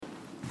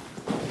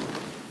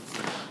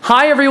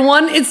Hi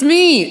everyone, it's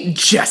me,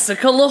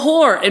 Jessica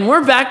Lahore, and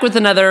we're back with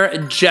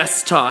another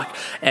JESS Talk.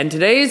 And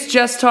today's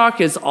JESS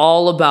Talk is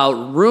all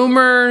about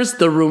rumors,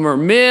 the rumor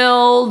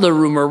mill, the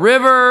rumor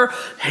river,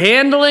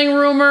 handling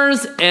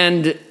rumors,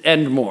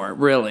 and more,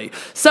 really.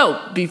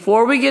 So,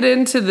 before we get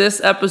into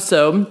this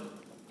episode,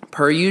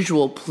 per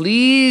usual,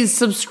 please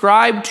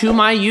subscribe to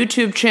my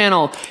YouTube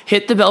channel.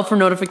 Hit the bell for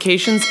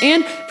notifications.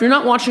 And if you're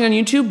not watching on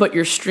YouTube, but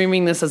you're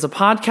streaming this as a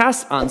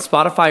podcast on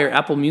Spotify or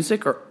Apple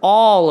Music or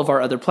all of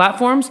our other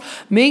platforms,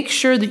 make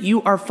sure that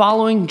you are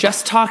following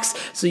JESS Talks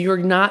so you're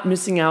not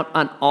missing out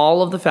on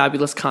all of the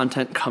fabulous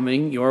content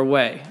coming your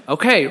way.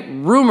 Okay,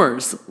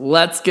 rumors.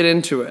 Let's get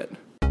into it.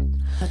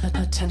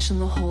 Attention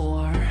the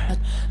whore,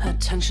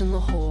 attention the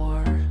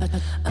whore,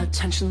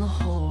 attention the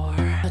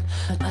whore,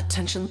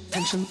 attention.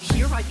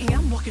 Here I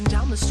am walking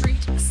down the street,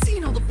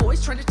 seeing all the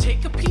boys trying to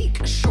take a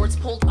peek. Shorts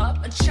pulled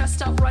up, a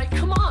chest out right.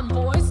 Come on,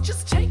 boys,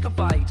 just take a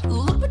bite.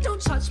 Look but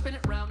don't touch, spin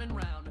it round and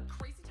round.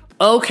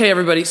 Okay,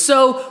 everybody,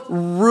 so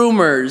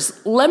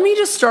rumors. Let me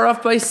just start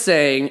off by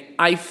saying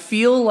I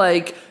feel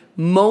like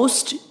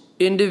most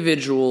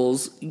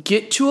individuals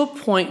get to a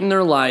point in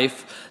their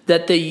life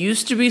that they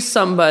used to be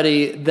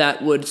somebody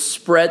that would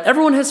spread.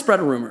 Everyone has spread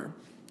a rumor.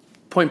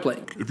 Point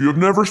blank. If you have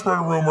never spread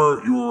a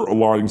rumor, you're a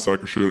lying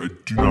sack of shit. I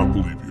do not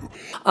believe you.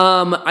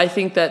 I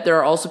think that there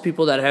are also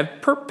people that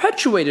have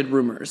perpetuated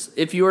rumors.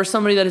 If you are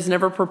somebody that has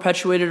never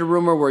perpetuated a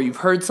rumor where you've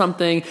heard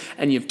something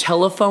and you've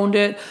telephoned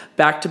it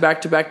back to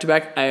back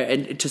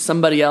and to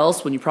somebody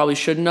else when you probably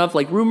shouldn't have,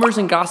 like rumors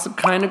and gossip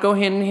kind of go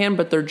hand in hand,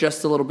 but they're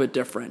just a little bit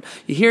different.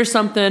 You hear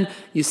something,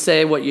 you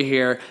say what you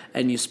hear,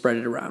 and you spread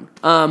it around.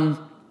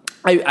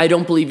 I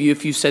don't believe you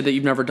if you say that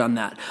you've never done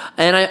that.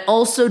 And I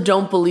also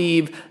don't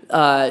believe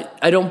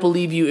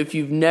you if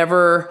you've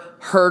never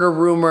heard a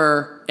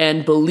rumor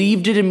and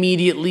believed it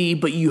immediately,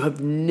 but you have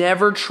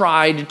never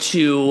tried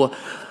to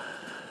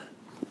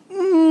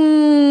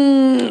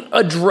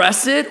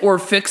address it or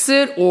fix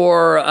it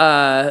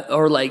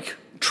or like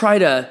try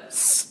to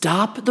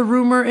stop the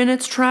rumor in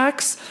its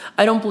tracks.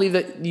 I don't believe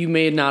that you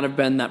may not have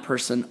been that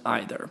person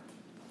either.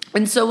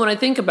 And so when I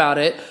think about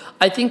it,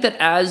 I think that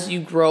as you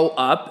grow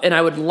up, and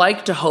I would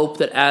like to hope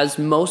that as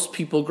most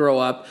people grow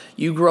up,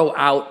 you grow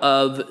out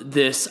of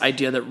this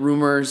idea that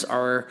rumors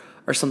are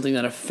something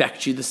that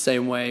affect you the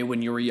same way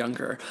when you were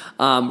younger.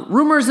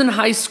 Rumors in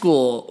high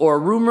school or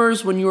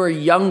rumors when you were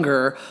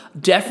younger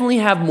definitely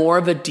have more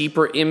of a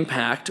deeper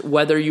impact,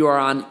 whether you are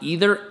on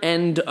either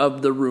end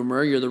of the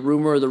rumor, you're the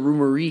rumor or the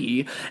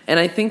rumoree. And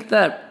I think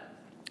that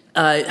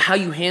how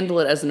you handle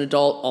it as an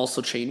adult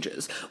also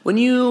changes. When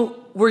you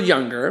were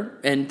younger,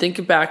 and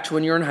think back to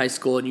when you were in high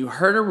school and you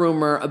heard a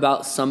rumor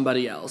about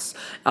somebody else,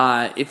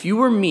 if you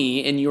were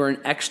me and you were an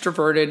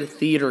extroverted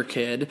theater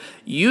kid,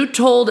 you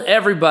told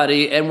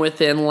everybody, and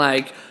within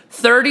like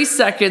 30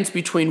 seconds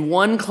between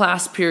one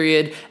class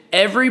period,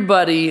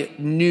 everybody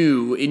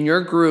knew in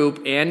your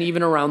group and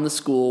even around the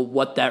school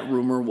what that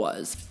rumor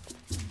was.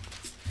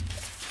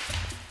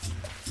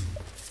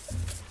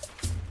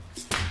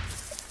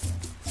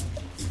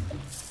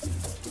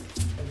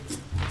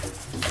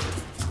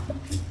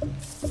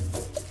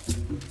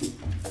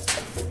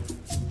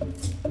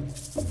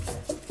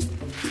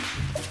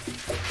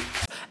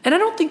 And I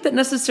don't think that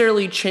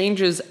necessarily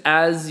changes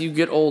as you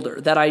get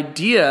older. That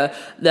idea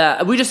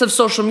that we just have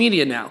social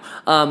media now.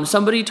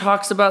 Somebody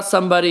talks about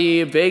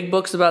somebody, vague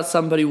books about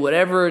somebody,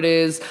 whatever it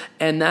is,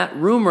 and that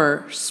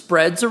rumor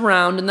spreads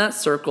around in that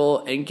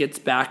circle and gets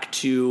back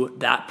to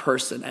that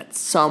person. At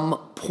some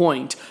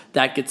point,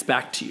 that gets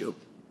back to you.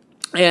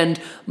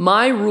 And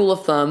my rule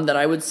of thumb that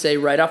I would say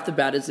right off the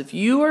bat is if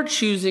you are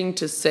choosing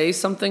to say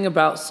something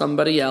about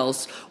somebody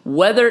else,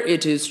 whether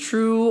it is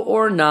true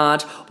or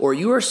not, or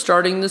you are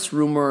starting this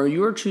rumor, or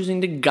you are choosing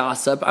to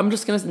gossip, I'm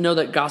just going to know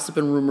that gossip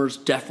and rumors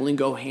definitely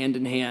go hand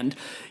in hand.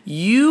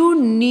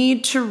 You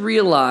need to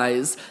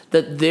realize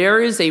that there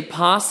is a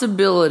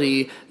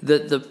possibility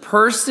that the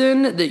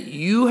person that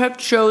you have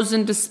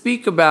chosen to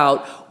speak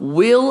about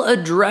will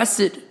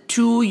address it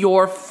to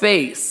your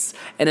face.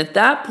 And at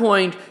that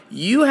point,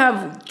 you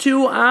have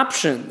two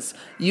options.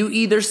 You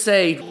either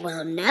say,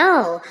 "Well,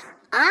 no,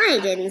 I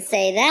didn't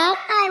say that.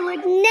 I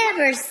would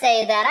never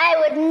say that. I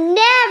would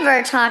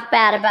never talk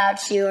bad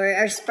about you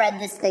or spread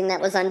this thing that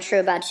was untrue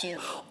about you."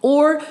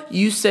 Or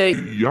you say,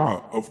 Yeah,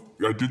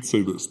 I did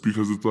say this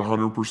because it's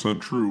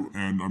 100% true,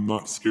 and I'm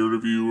not scared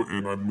of you,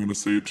 and I'm going to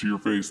say it to your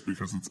face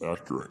because it's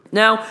accurate.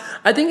 Now,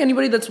 I think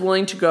anybody that's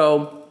willing to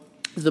go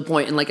to the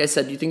point, and like I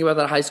said, you think about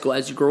that in high school,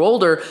 as you grow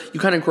older, you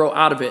kind of grow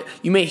out of it.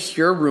 You may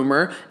hear a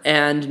rumor,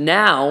 and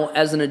now,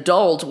 as an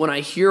adult, when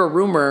I hear a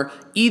rumor,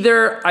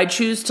 either I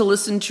choose to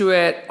listen to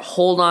it,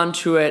 hold on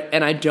to it,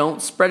 and I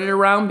don't spread it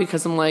around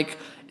because I'm like,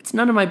 it's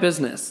none of my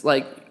business.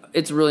 Like,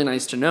 it's really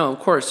nice to know. Of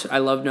course, I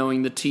love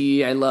knowing the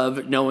tea. I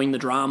love knowing the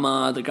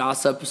drama, the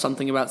gossip,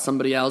 something about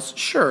somebody else.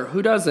 Sure,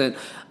 who doesn't?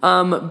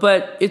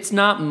 But it's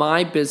not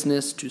my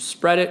business to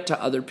spread it to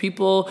other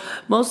people.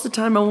 Most of the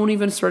time, I won't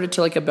even spread it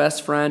to like a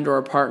best friend or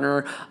a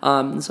partner.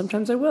 And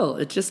sometimes I will.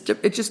 It just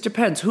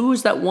depends. Who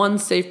is that one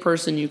safe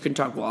person you can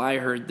talk? Well, I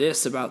heard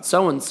this about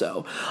so and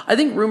so. I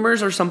think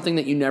rumors are something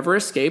that you never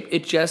escape.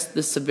 It just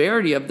the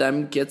severity of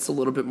them gets a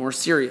little bit more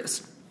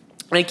serious.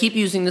 And I keep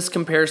using this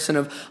comparison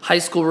of high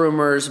school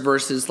rumors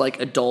versus like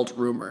adult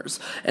rumors.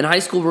 And high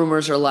school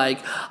rumors are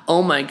like,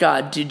 oh my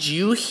God, did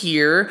you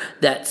hear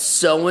that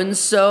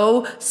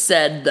so-and-so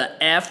said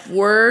the F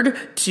word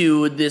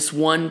to this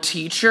one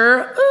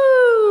teacher?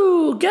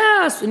 Ooh,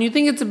 gasp. And you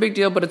think it's a big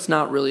deal, but it's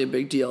not really a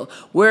big deal.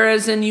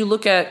 Whereas then you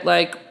look at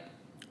like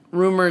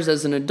rumors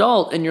as an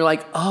adult and you're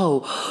like,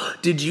 oh,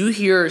 did you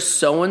hear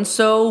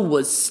so-and-so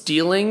was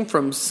stealing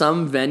from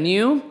some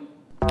venue?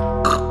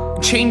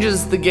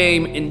 Changes the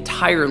game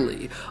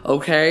entirely,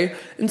 okay?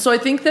 And so I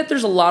think that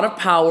there's a lot of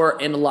power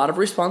and a lot of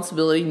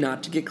responsibility,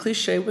 not to get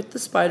cliche with the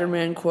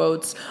Spider-Man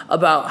quotes,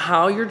 about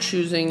how you're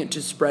choosing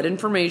to spread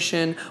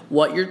information,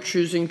 what you're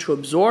choosing to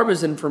absorb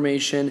as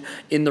information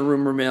in the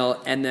rumor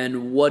mill, and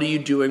then what are you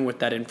doing with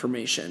that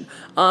information?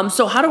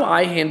 So how do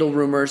I handle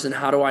rumors and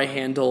how do I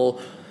handle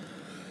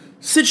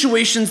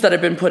situations that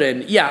I've been put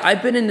in? Yeah,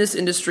 I've been in this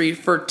industry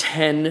for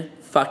 10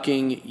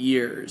 fucking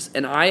years,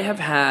 and I have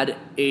had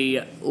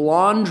a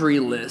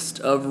laundry list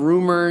of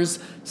rumors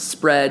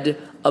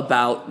spread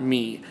about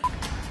me.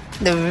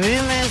 The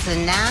rumors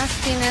and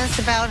nastiness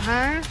about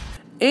her?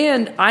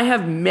 And I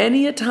have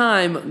many a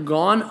time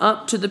gone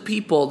up to the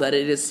people that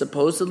it has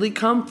supposedly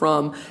come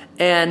from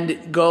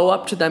and go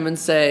up to them and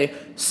say,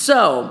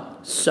 so-and-so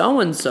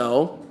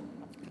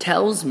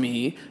tells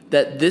me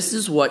that this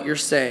is what you're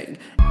saying.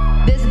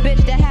 This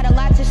bitch that had a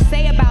lot to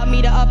say about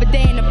me the other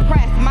day in the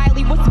press.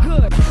 Miley, what's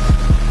good?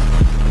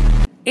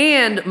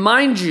 And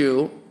mind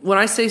you, when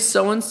I say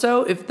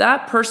so-and-so, if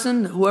that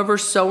person, whoever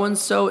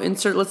so-and-so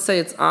insert, let's say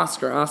it's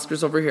Oscar.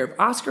 Oscar's over here. If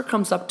Oscar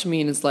comes up to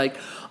me and is like,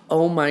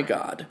 oh my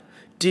God,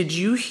 did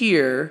you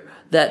hear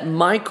that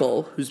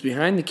Michael, who's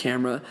behind the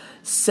camera,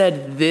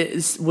 said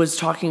this, was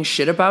talking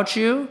shit about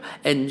you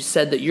and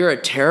said that you're a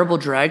terrible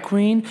drag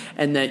queen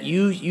and that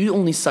you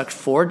only sucked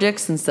 4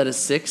 dicks instead of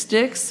 6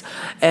 dicks?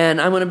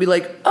 And I'm going to be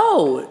like,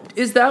 oh,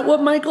 is that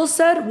what Michael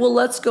said? Well,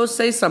 let's go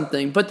say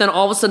something. But then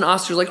all of a sudden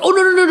Oscar's like, oh,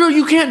 no,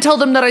 you can't tell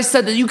them that I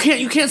said that. You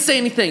can't say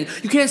anything.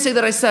 You can't say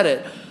that I said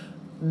it.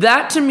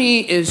 That to me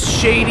is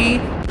shady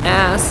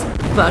ass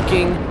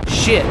fucking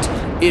shit.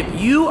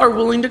 If you are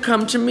willing to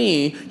come to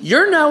me,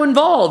 you're now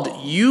involved.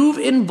 You've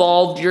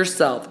involved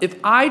yourself. If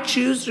I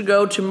choose to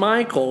go to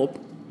Michael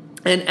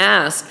and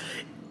ask,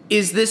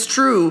 is this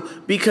true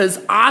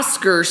because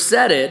Oscar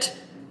said it,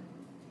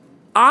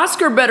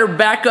 Oscar better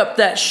back up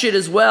that shit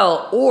as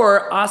well,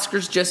 or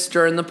Oscar's just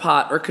stirring the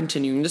pot or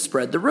continuing to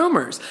spread the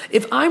rumors.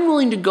 If I'm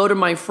willing to go to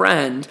my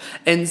friend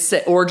and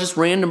say, or just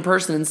random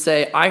person and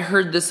say, I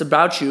heard this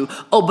about you,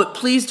 oh, but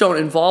please don't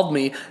involve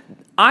me.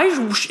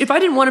 If I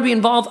didn't want to be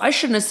involved, I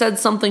shouldn't have said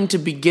something to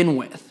begin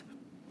with.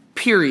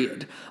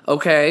 Period.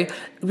 Okay?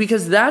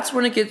 Because that's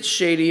when it gets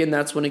shady and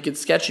that's when it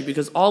gets sketchy,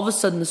 because all of a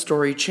sudden the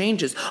story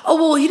changes. Oh,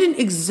 well, he didn't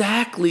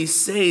exactly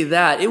say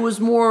that. It was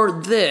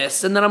more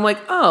this. And then I'm like,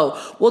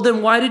 oh, well,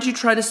 then why did you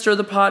try to stir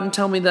the pot and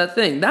tell me that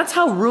thing? That's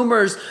how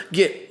rumors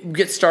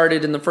get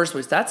started in the first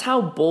place. That's how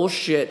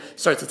bullshit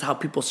starts. That's how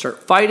people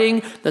start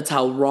fighting. That's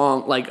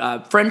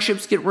how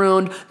friendships get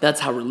ruined. That's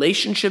how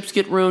relationships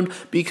get ruined,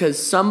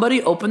 because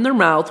somebody opened their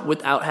mouth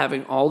without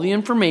having all the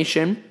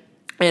information.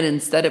 And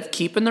instead of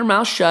keeping their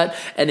mouth shut,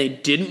 and they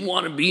didn't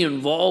want to be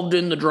involved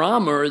in the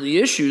drama or the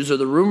issues or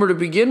the rumor to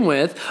begin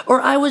with,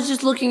 or I was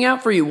just looking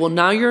out for you. Well,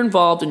 now you're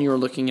involved and you're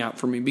looking out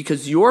for me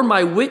because you're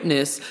my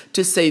witness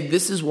to say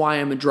this is why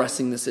I'm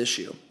addressing this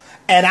issue.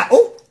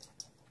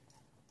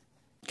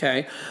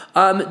 Okay.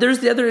 There's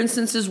the other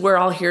instances where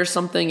I'll hear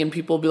something and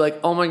people will be like,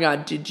 oh my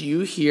God, did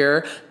you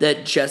hear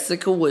that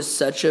Jessica was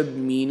such a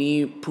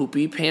meanie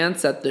poopy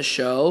pants at the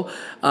show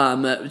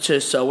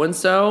to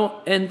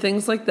so-and-so and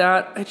things like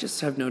that? I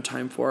just have no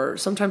time for her.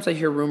 Sometimes I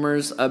hear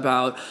rumors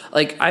about,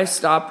 I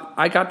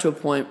got to a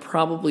point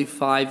probably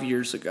 5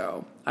 years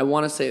ago. I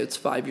want to say it's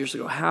 5 years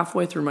ago,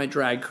 halfway through my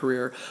drag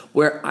career,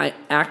 where I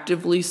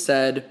actively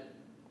said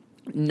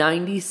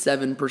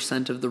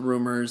 97% of the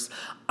rumors,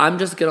 I'm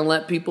just going to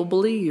let people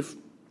believe.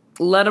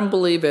 Let them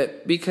believe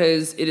it,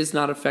 because it is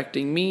not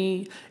affecting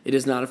me. It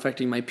is not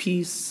affecting my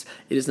peace.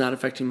 It is not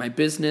affecting my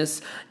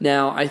business.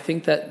 Now, I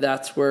think that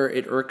that's where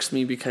it irks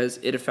me, because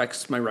it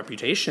affects my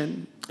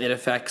reputation. It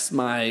affects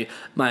my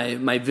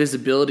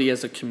visibility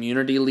as a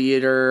community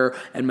leader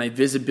and my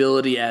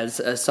visibility as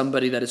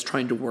somebody that is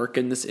trying to work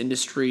in this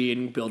industry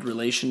and build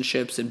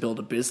relationships and build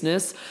a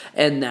business.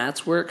 And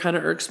that's where it kind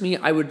of irks me.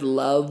 I would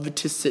love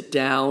to sit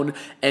down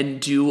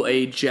and do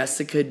a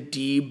Jessica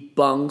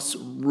debunks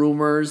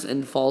rumors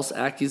and false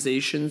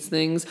accusations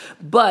things.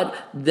 But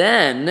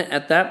then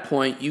at that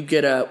point you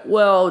get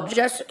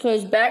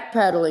Jessica's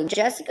backpedaling.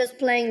 Jessica's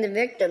playing the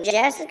victim.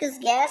 Jessica's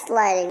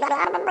gaslighting. Blah,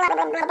 blah, blah,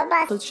 blah, blah,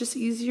 blah. So it's just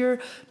easy easier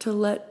to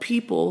let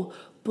people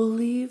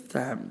believe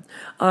them.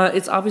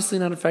 It's obviously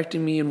not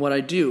affecting me in what I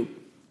do.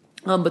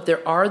 But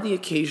there are the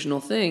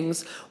occasional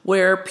things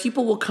where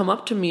people will come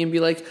up to me and be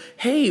like,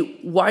 hey,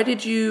 why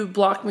did you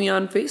block me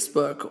on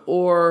Facebook?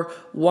 Or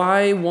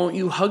why won't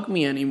you hug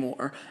me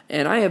anymore?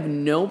 And I have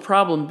no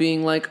problem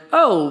being like,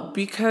 oh,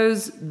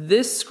 because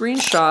this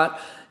screenshot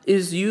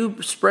is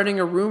you spreading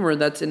a rumor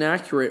that's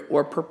inaccurate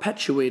or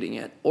perpetuating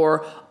it.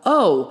 Or,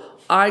 oh,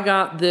 I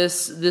got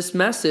this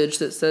message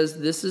that says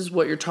this is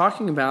what you're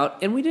talking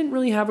about, and we didn't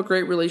really have a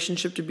great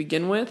relationship to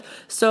begin with,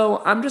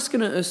 so I'm just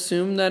going to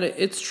assume that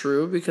it's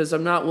true because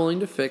I'm not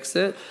willing to fix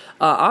it.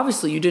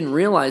 Obviously, you didn't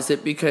realize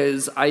it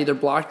because I either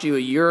blocked you a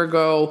year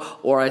ago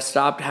or I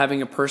stopped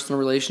having a personal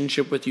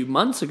relationship with you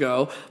months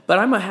ago, but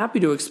I'm happy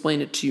to explain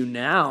it to you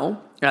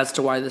now as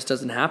to why this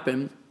doesn't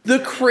happen. The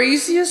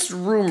craziest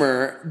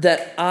rumor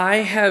that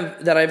I've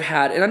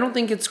had, and I don't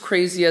think it's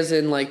crazy as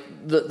in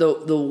like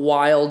the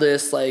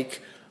wildest,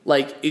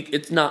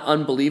 it's not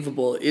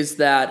unbelievable, is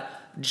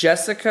that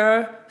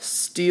Jessica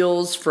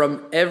steals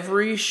from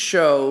every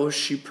show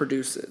she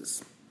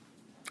produces.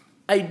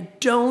 I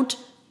don't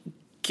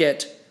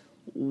get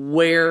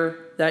where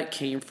that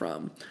came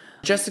from.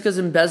 Jessica's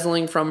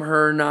embezzling from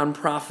her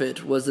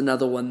nonprofit was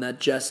another one that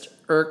just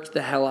irked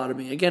the hell out of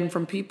me. Again,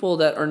 from people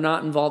that are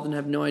not involved and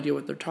have no idea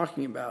what they're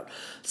talking about.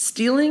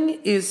 Stealing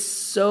is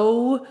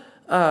so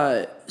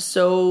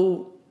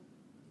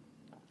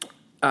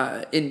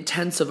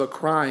intense of a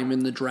crime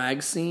in the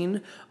drag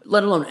scene,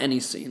 let alone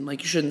any scene.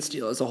 Like, you shouldn't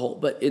steal as a whole,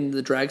 but in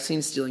the drag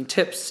scene, stealing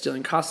tips,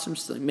 stealing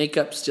costumes, stealing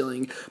makeup,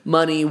 stealing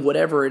money,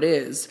 whatever it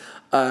is,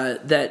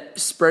 that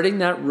spreading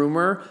that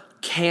rumor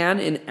can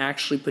and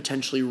actually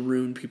potentially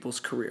ruin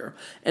people's career.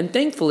 And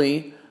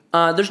thankfully,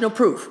 there's no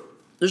proof.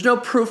 There's no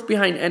proof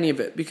behind any of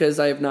it because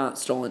I have not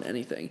stolen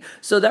anything.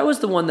 So that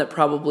was the one that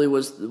probably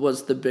was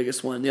the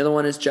biggest one. The other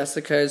one is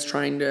Jessica is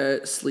trying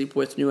to sleep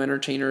with new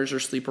entertainers or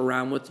sleep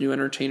around with new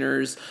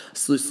entertainers,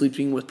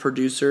 sleeping with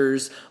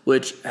producers,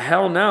 which,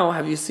 hell no.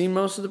 Have you seen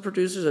most of the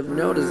producers? I have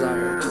no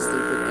desire to sleep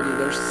with any of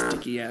their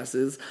sticky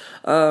asses.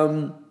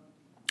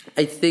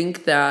 I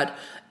think that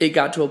it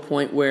got to a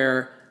point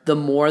where the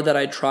more that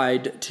I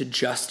tried to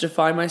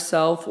justify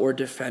myself or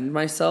defend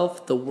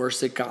myself, the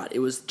worse it got. It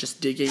was just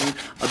digging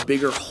a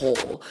bigger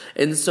hole.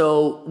 And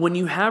so when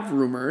you have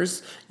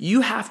rumors,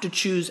 you have to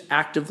choose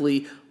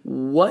actively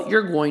what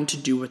you're going to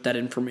do with that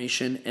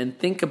information and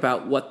think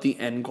about what the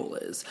end goal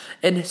is.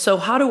 And so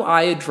how do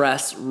I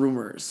address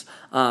rumors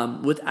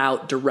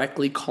without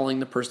directly calling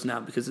the person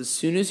out? Because as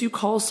soon as you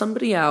call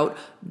somebody out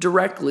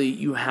directly,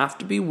 you have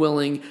to be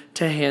willing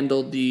to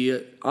handle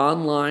the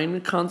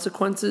online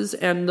consequences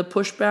and the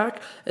pushback,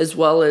 as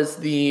well as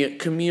the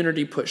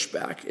community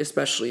pushback,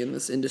 especially in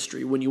this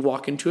industry. When you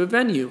walk into a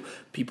venue,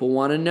 people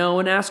want to know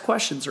and ask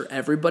questions, or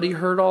everybody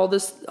heard all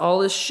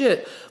this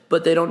shit,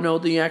 but they don't know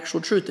the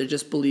actual truth. They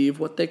just believe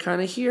what they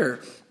kind of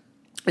hear.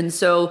 And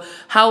so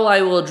how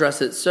I will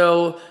address it.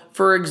 So,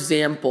 for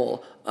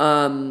example,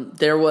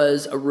 there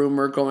was a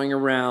rumor going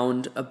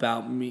around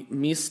about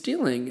me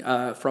stealing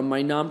from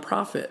my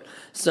nonprofit.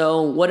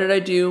 So what did I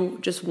do?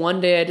 Just one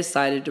day I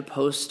decided to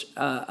post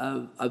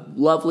a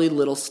lovely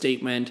little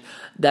statement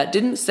that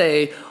didn't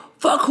say,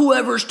 fuck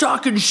whoever's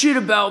talking shit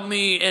about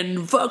me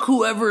and fuck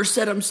whoever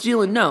said I'm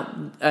stealing.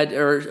 No.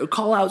 Or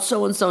call out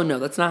so-and-so. No,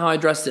 that's not how I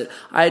addressed it.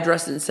 I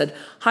addressed it and said,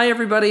 hi,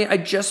 everybody. I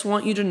just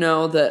want you to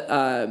know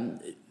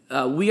that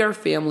We Are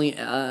Family,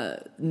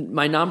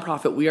 my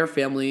nonprofit, We Are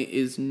Family,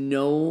 is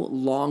no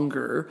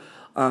longer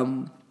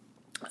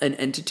an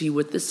entity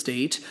with the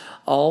state.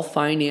 All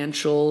finances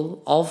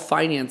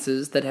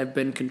that have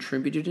been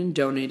contributed and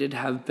donated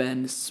have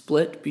been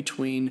split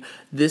between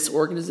this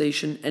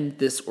organization and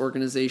this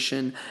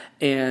organization,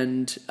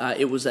 and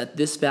it was at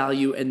this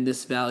value and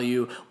this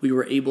value. We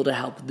were able to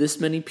help this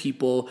many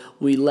people.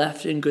 We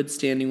left in good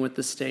standing with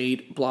the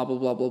state, blah, blah,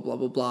 blah, blah, blah,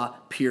 blah, blah,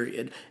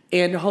 period.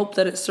 And hope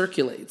that it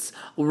circulates,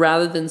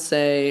 rather than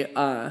say,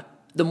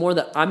 the more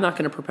that I'm not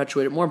going to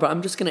perpetuate it more, but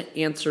I'm just going to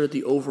answer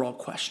the overall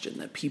question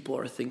that people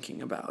are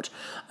thinking about.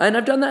 And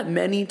I've done that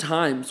many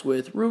times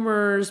with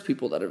rumors,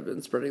 people that have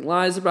been spreading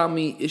lies about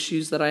me,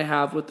 issues that I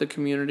have with the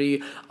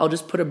community. I'll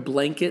just put a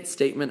blanket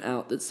statement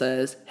out that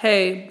says,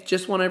 hey,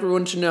 just want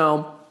everyone to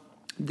know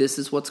this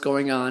is what's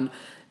going on.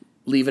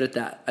 Leave it at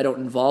that. I don't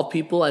involve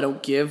people. I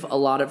don't give a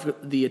lot of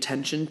the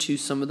attention to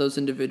some of those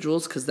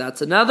individuals, because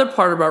that's another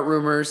part about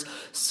rumors.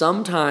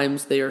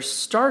 Sometimes they are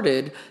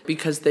started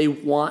because they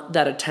want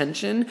that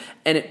attention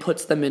and it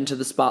puts them into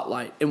the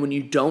spotlight. And when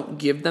you don't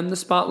give them the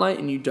spotlight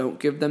and you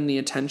don't give them the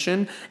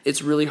attention,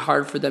 it's really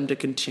hard for them to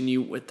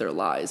continue with their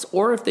lies.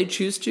 Or if they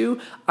choose to,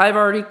 I've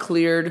already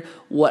cleared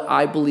what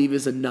I believe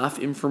is enough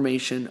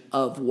information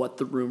of what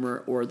the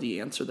rumor or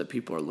the answer that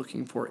people are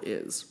looking for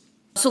is.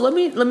 So let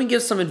me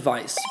give some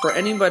advice for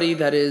anybody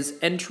that is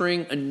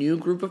entering a new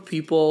group of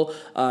people,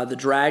 the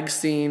drag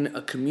scene,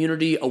 a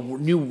community, a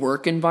new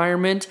work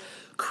environment.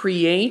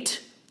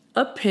 Create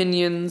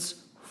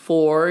opinions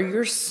for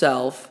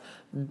yourself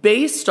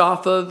based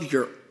off of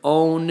your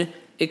own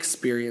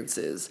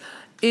experiences.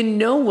 In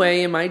no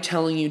way am I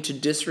telling you to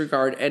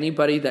disregard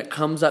anybody that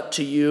comes up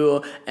to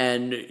you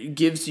and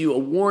gives you a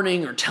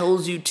warning or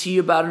tells you tea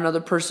about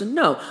another person.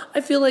 No,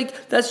 I feel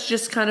like that's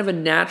just kind of a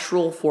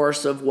natural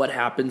force of what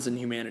happens in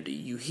humanity.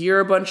 You hear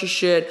a bunch of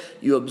shit,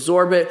 you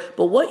absorb it,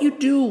 but what you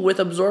do with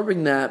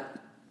absorbing that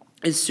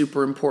is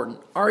super important.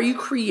 Are you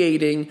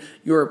creating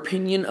your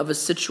opinion of a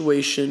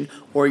situation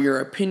or your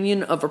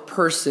opinion of a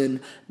person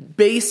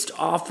based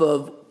off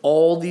of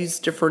all these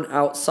different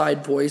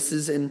outside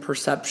voices and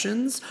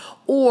perceptions?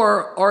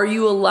 Or are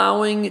you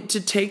allowing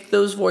to take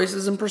those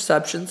voices and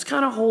perceptions,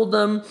 kind of hold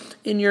them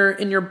in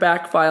your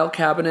back file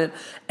cabinet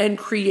and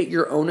create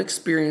your own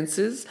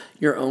experiences,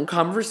 your own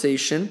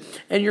conversation,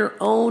 and your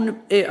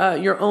own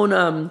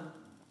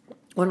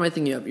what am I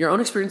thinking of? Your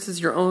own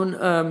experiences, your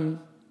own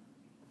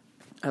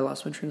I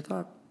lost my train of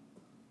thought.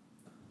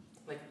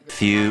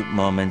 Few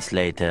moments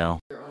later.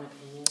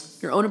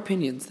 Your own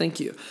opinions,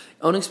 thank you.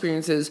 Own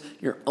experiences,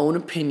 your own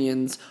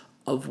opinions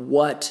of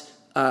what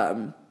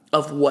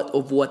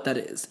that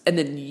is. And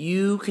then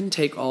you can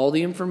take all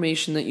the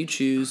information that you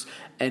choose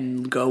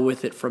and go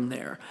with it from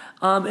there.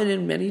 And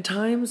in many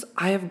times,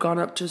 I have gone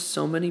up to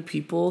so many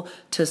people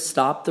to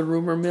stop the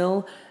rumor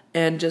mill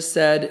and just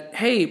said,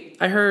 hey,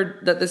 I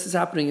heard that this is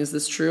happening. Is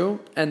this true?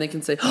 And they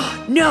can say,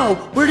 oh, no,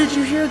 where did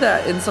you hear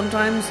that? And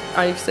sometimes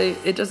I say,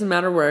 it doesn't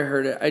matter where I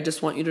heard it. I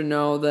just want you to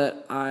know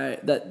that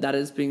that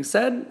is being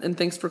said, and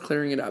thanks for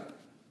clearing it up.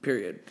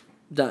 Period.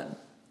 Done.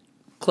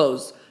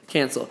 Close.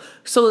 Cancel.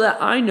 So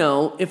that I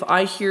know if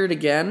I hear it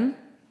again,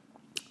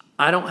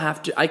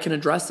 I can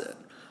address it.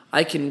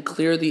 I can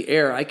clear the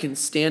air. I can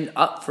stand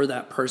up for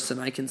that person.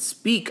 I can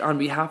speak on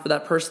behalf of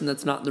that person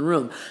that's not in the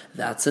room.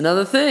 That's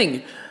another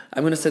thing.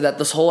 I'm going to say that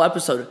this whole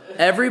episode.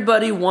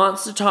 Everybody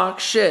wants to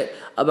talk shit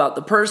about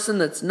the person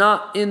that's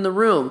not in the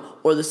room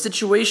or the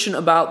situation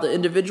about the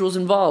individuals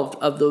involved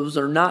of those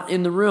that are not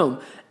in the room.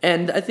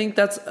 And I think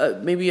that's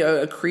maybe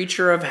a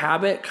creature of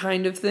habit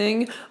kind of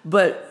thing.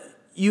 But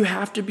you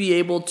have to be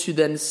able to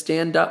then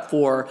stand up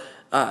for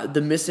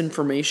the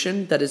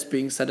misinformation that is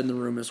being said in the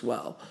room as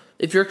well.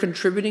 If you're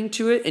contributing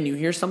to it and you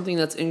hear something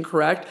that's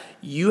incorrect,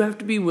 you have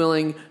to be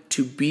willing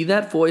to be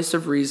that voice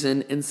of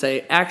reason and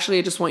say, actually,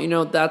 I just want you to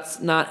know that's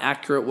not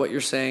accurate what you're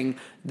saying.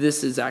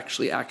 This is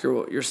actually accurate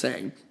what you're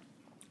saying.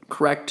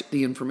 Correct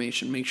the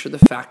information. Make sure the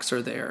facts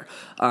are there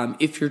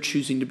if you're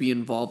choosing to be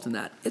involved in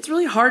that. It's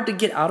really hard to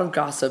get out of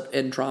gossip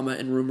and drama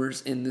and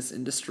rumors in this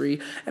industry,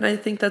 and I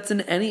think that's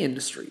in any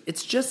industry.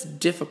 It's just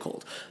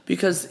difficult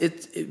because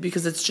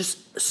it's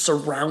just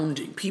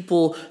surrounding.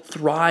 People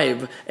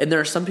thrive, and there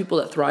are some people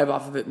that thrive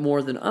off of it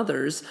more than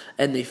others,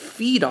 and they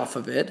feed off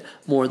of it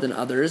more than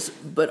others,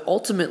 but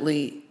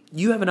ultimately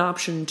you have an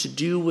option to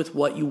do with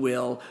what you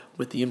will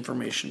with the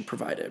information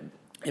provided.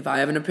 If I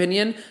have an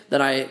opinion that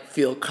I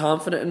feel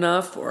confident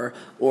enough or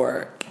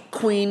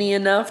queenie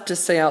enough to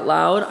say out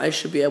loud, I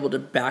should be able to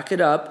back it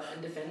up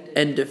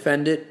and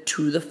defend it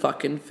to the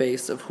fucking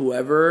face of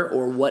whoever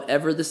or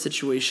whatever the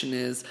situation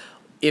is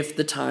if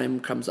the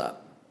time comes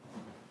up.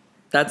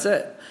 That's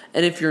it.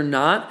 And if you're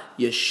not,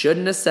 you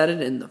shouldn't have said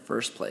it in the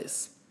first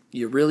place.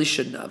 You really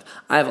shouldn't have.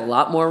 I have a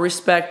lot more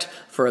respect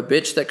for a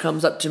bitch that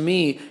comes up to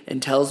me and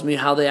tells me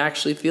how they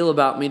actually feel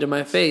about me to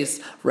my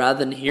face rather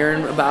than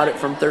hearing about it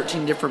from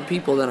 13 different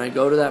people. Then I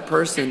go to that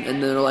person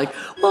and they're like,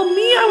 well,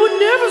 me, I would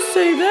never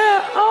say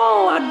that.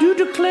 Oh, I do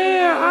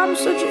declare I'm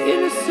such an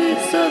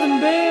innocent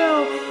Southern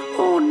belle.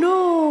 Oh,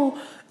 no.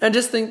 I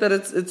just think that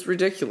it's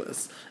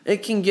ridiculous.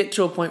 It can get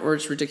to a point where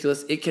it's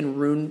ridiculous. It can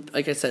ruin,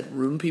 like I said,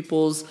 ruin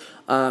people's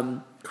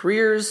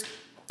careers.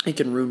 It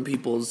can ruin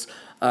people's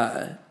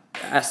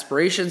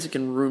aspirations. It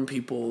can ruin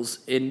people's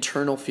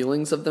internal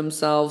feelings of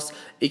themselves.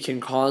 It can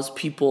cause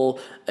people,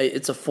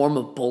 it's a form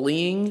of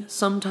bullying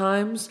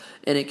sometimes,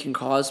 and it can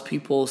cause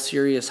people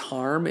serious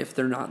harm if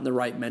they're not in the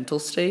right mental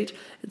state.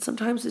 And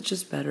sometimes it's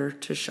just better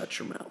to shut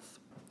your mouth.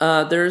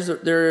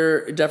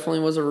 There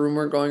definitely was a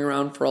rumor going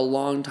around for a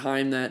long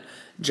time that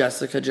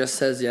Jessica just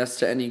says yes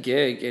to any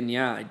gig, and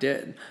yeah, I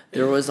did.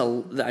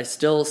 I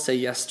still say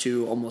yes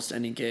to almost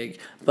any gig,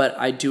 but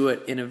I do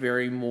it in a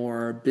very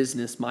more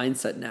business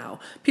mindset now.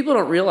 People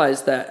don't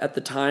realize that at the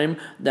time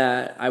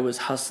that I was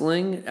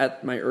hustling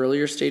at my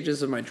earlier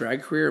stages of my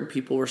drag career, and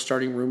people were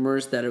starting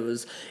rumors that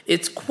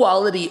it's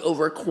quality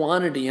over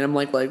quantity, and I'm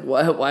like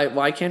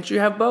why can't you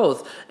have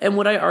both? And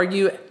would I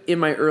argue in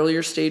my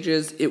earlier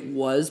stages it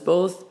was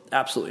both?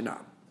 Absolutely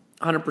not.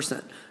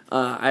 100%.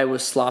 I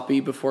was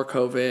sloppy before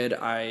COVID.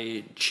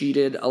 I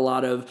cheated a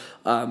lot of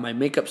my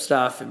makeup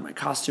stuff and my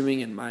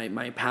costuming and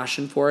my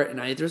passion for it,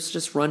 and I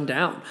just run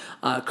down.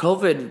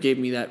 COVID gave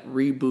me that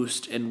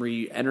reboost and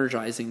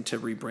re-energizing to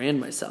rebrand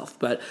myself.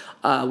 But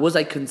was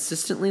I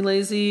consistently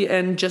lazy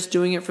and just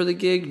doing it for the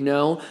gig?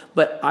 No,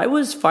 but I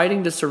was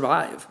fighting to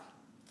survive.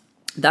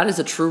 That is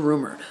a true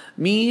rumor.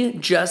 Me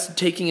just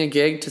taking a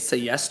gig to say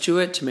yes to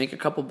it to make a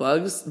couple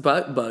bucks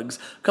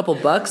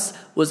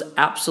was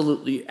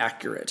absolutely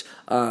accurate.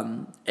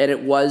 And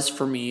it was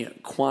for me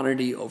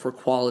quantity over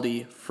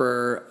quality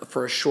for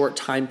a short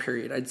time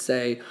period. I'd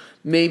say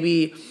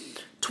maybe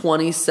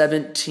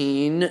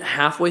 2017,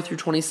 halfway through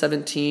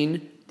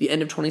 2017, The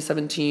end of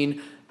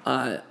 2017,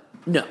 no,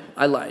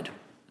 I lied.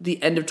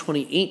 The end of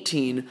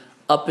 2018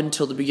 up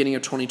until the beginning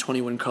of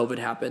 2020 when COVID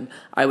happened,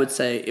 I would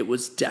say it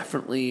was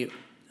definitely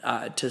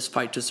to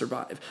fight to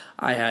survive.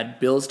 I had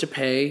bills to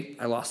pay.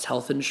 I lost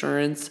health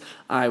insurance.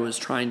 I was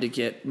trying to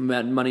get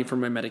money for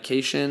my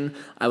medication.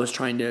 I was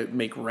trying to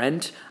make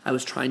rent. I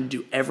was trying to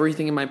do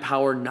everything in my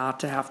power not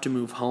to have to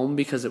move home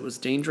because it was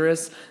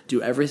dangerous, do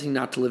everything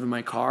not to live in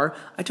my car.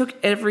 I took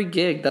every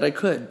gig that I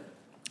could,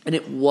 and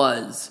it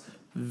was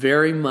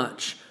very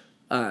much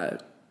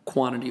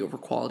quantity over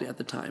quality at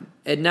the time.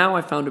 And now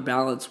I found a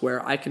balance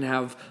where I can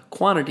have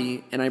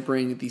quantity and I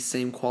bring the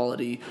same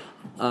quality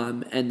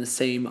and the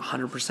same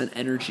 100%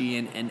 energy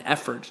and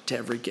effort to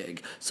every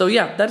gig. So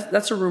yeah,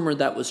 that's a rumor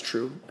that was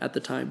true at the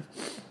time.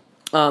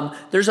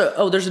 There's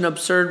an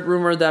absurd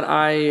rumor that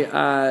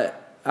I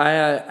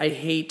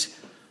hate,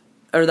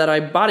 or that I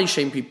body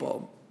shame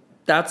people.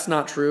 That's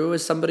not true.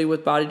 As somebody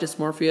with body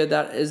dysmorphia,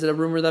 that is a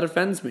rumor that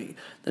offends me.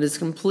 That is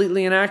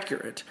completely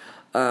inaccurate.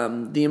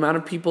 The amount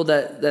of people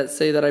that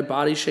say that I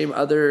body shame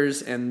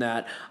others and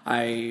that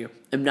I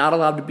am not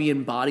allowed to be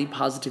in body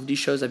positivity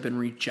shows. I've been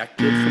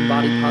rejected from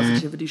body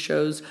positivity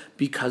shows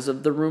because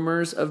of the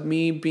rumors of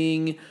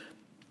me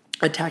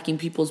attacking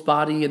people's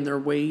body and their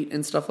weight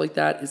and stuff like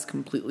that is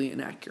completely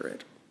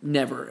inaccurate.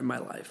 Never in my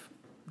life.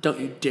 Don't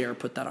you dare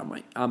put that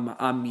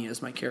on me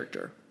as my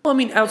character. Well, I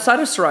mean, outside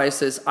of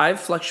psoriasis, I've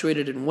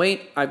fluctuated in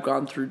weight. I've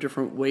gone through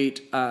different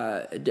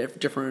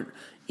different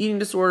eating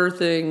disorder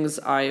things.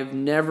 I have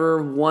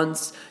never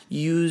once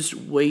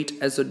used weight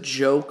as a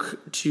joke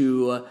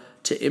to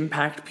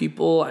impact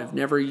people. I've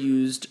never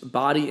used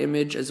body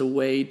image as a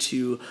way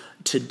to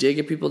dig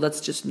at people. That's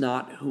just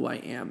not who I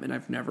am, and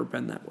I've never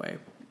been that way.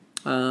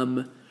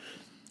 You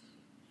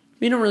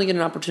don't really get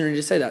an opportunity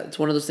to say that. It's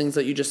one of those things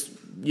that you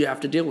have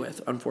to deal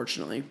with,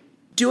 unfortunately.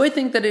 Do I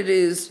think that it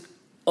is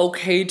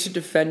okay to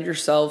defend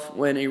yourself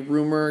when a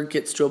rumor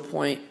gets to a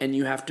point and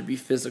you have to be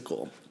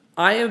physical?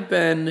 I have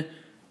been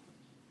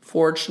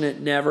fortunate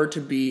never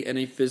to be in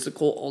a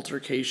physical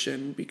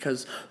altercation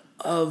because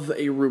of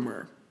a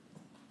rumor.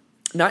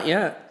 Not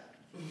yet.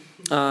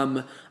 I'm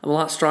a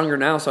lot stronger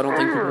now, so I don't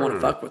think people want to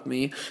fuck with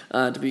me.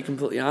 To be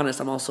completely honest,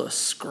 I'm also a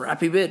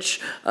scrappy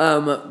bitch.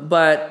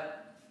 But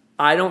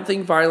I don't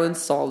think violence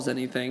solves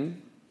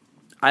anything.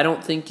 I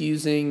don't think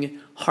using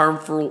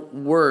harmful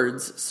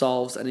words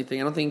solves anything.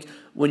 I don't think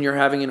when you're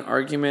having an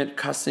argument,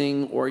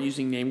 cussing or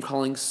using name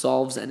calling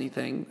solves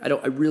anything.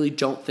 I really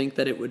don't think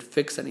that it would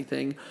fix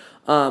anything.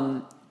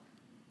 I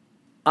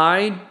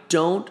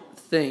don't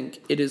think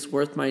it is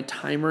worth my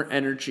time or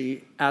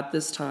energy at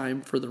this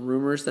time for the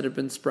rumors that have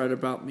been spread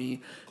about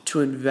me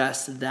to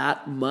invest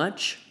that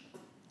much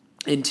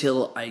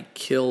until I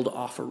killed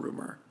off a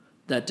rumor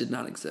that did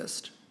not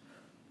exist.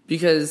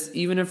 Because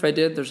even if I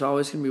did, there's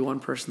always going to be one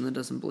person that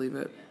doesn't believe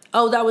it.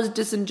 Oh, that was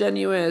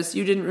disingenuous.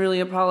 You didn't really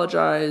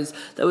apologize.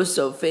 That was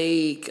so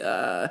fake.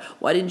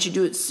 Why didn't you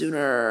do it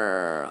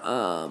sooner?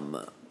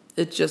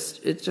 It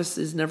just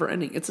is never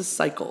ending. It's a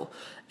cycle.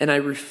 And I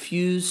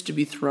refuse to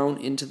be thrown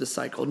into the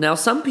cycle. Now,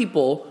 some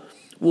people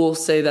will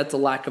say that's a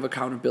lack of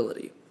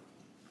accountability.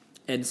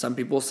 And some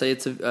people say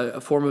it's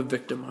a form of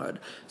victimhood.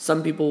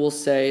 Some people will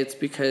say it's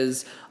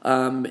because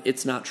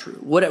it's not true.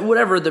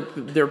 Whatever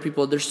there are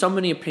people, there's so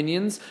many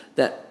opinions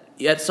that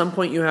at some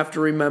point you have to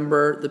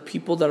remember the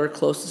people that are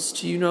closest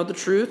to you know the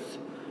truth.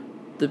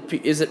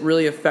 Is it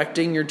really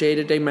affecting your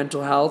day-to-day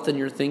mental health and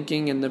your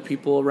thinking and the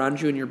people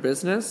around you in your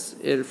business?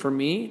 For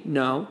me,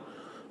 no.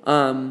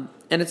 And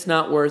it's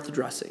not worth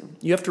addressing.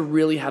 You have to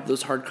really have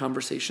those hard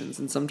conversations.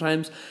 And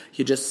sometimes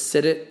you just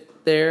sit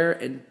it there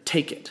and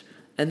take it.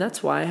 And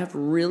that's why I have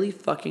really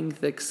fucking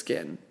thick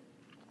skin.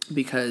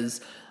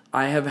 Because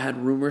I have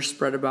had rumors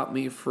spread about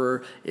me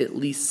for at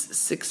least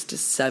 6 to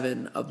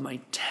 7 of my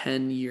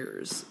 10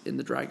 years in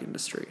the drag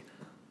industry.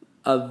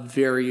 Of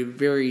very,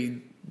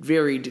 very,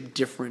 very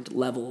different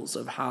levels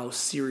of how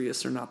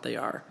serious or not they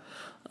are.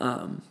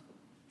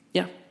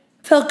 Yeah.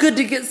 Felt good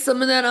to get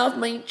some of that off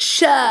my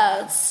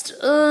chest.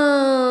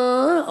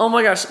 Oh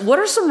my gosh. What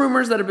are some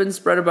rumors that have been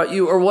spread about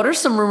you? Or what are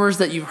some rumors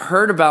that you've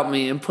heard about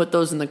me? And put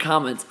those in the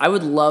comments. I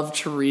would love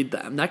to read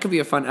them. That could be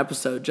a fun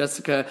episode.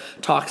 Jessica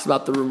talks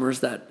about the rumors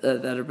that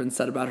have been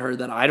said about her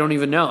that I don't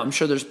even know. I'm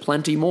sure there's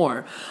plenty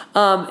more.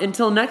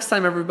 Until next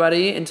time,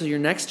 everybody. Until your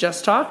next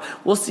Jess Talk.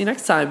 We'll see you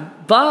next time.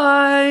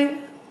 Bye.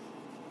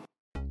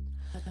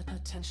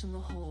 Attention the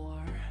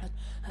whore.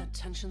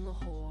 Attention the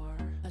whore.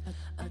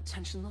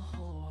 Attention the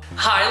whore.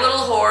 Hi,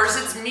 little whores.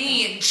 It's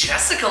me,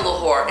 Jessica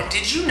LaHore. And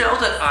did you know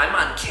that I'm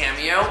on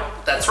Cameo?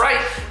 That's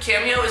right.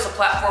 Cameo is a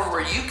platform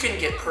where you can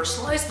get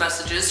personalized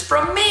messages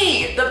from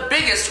me, the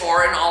biggest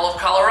whore in all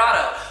of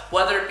Colorado.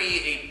 Whether it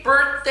be a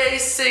birthday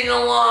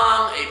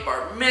sing-along, a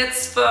bar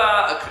mitzvah,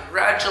 a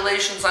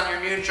congratulations on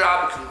your new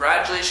job, a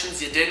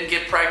congratulations you didn't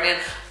get pregnant,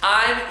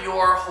 I'm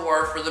your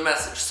whore for the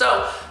message.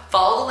 So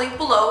follow the link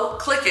below,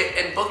 click it,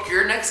 and book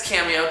your next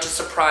Cameo to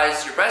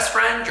surprise your best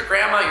friend, your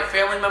grandma, your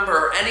family member,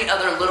 or any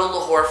other little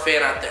LaHore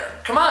fan out there.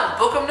 Come on,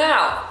 book them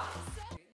now.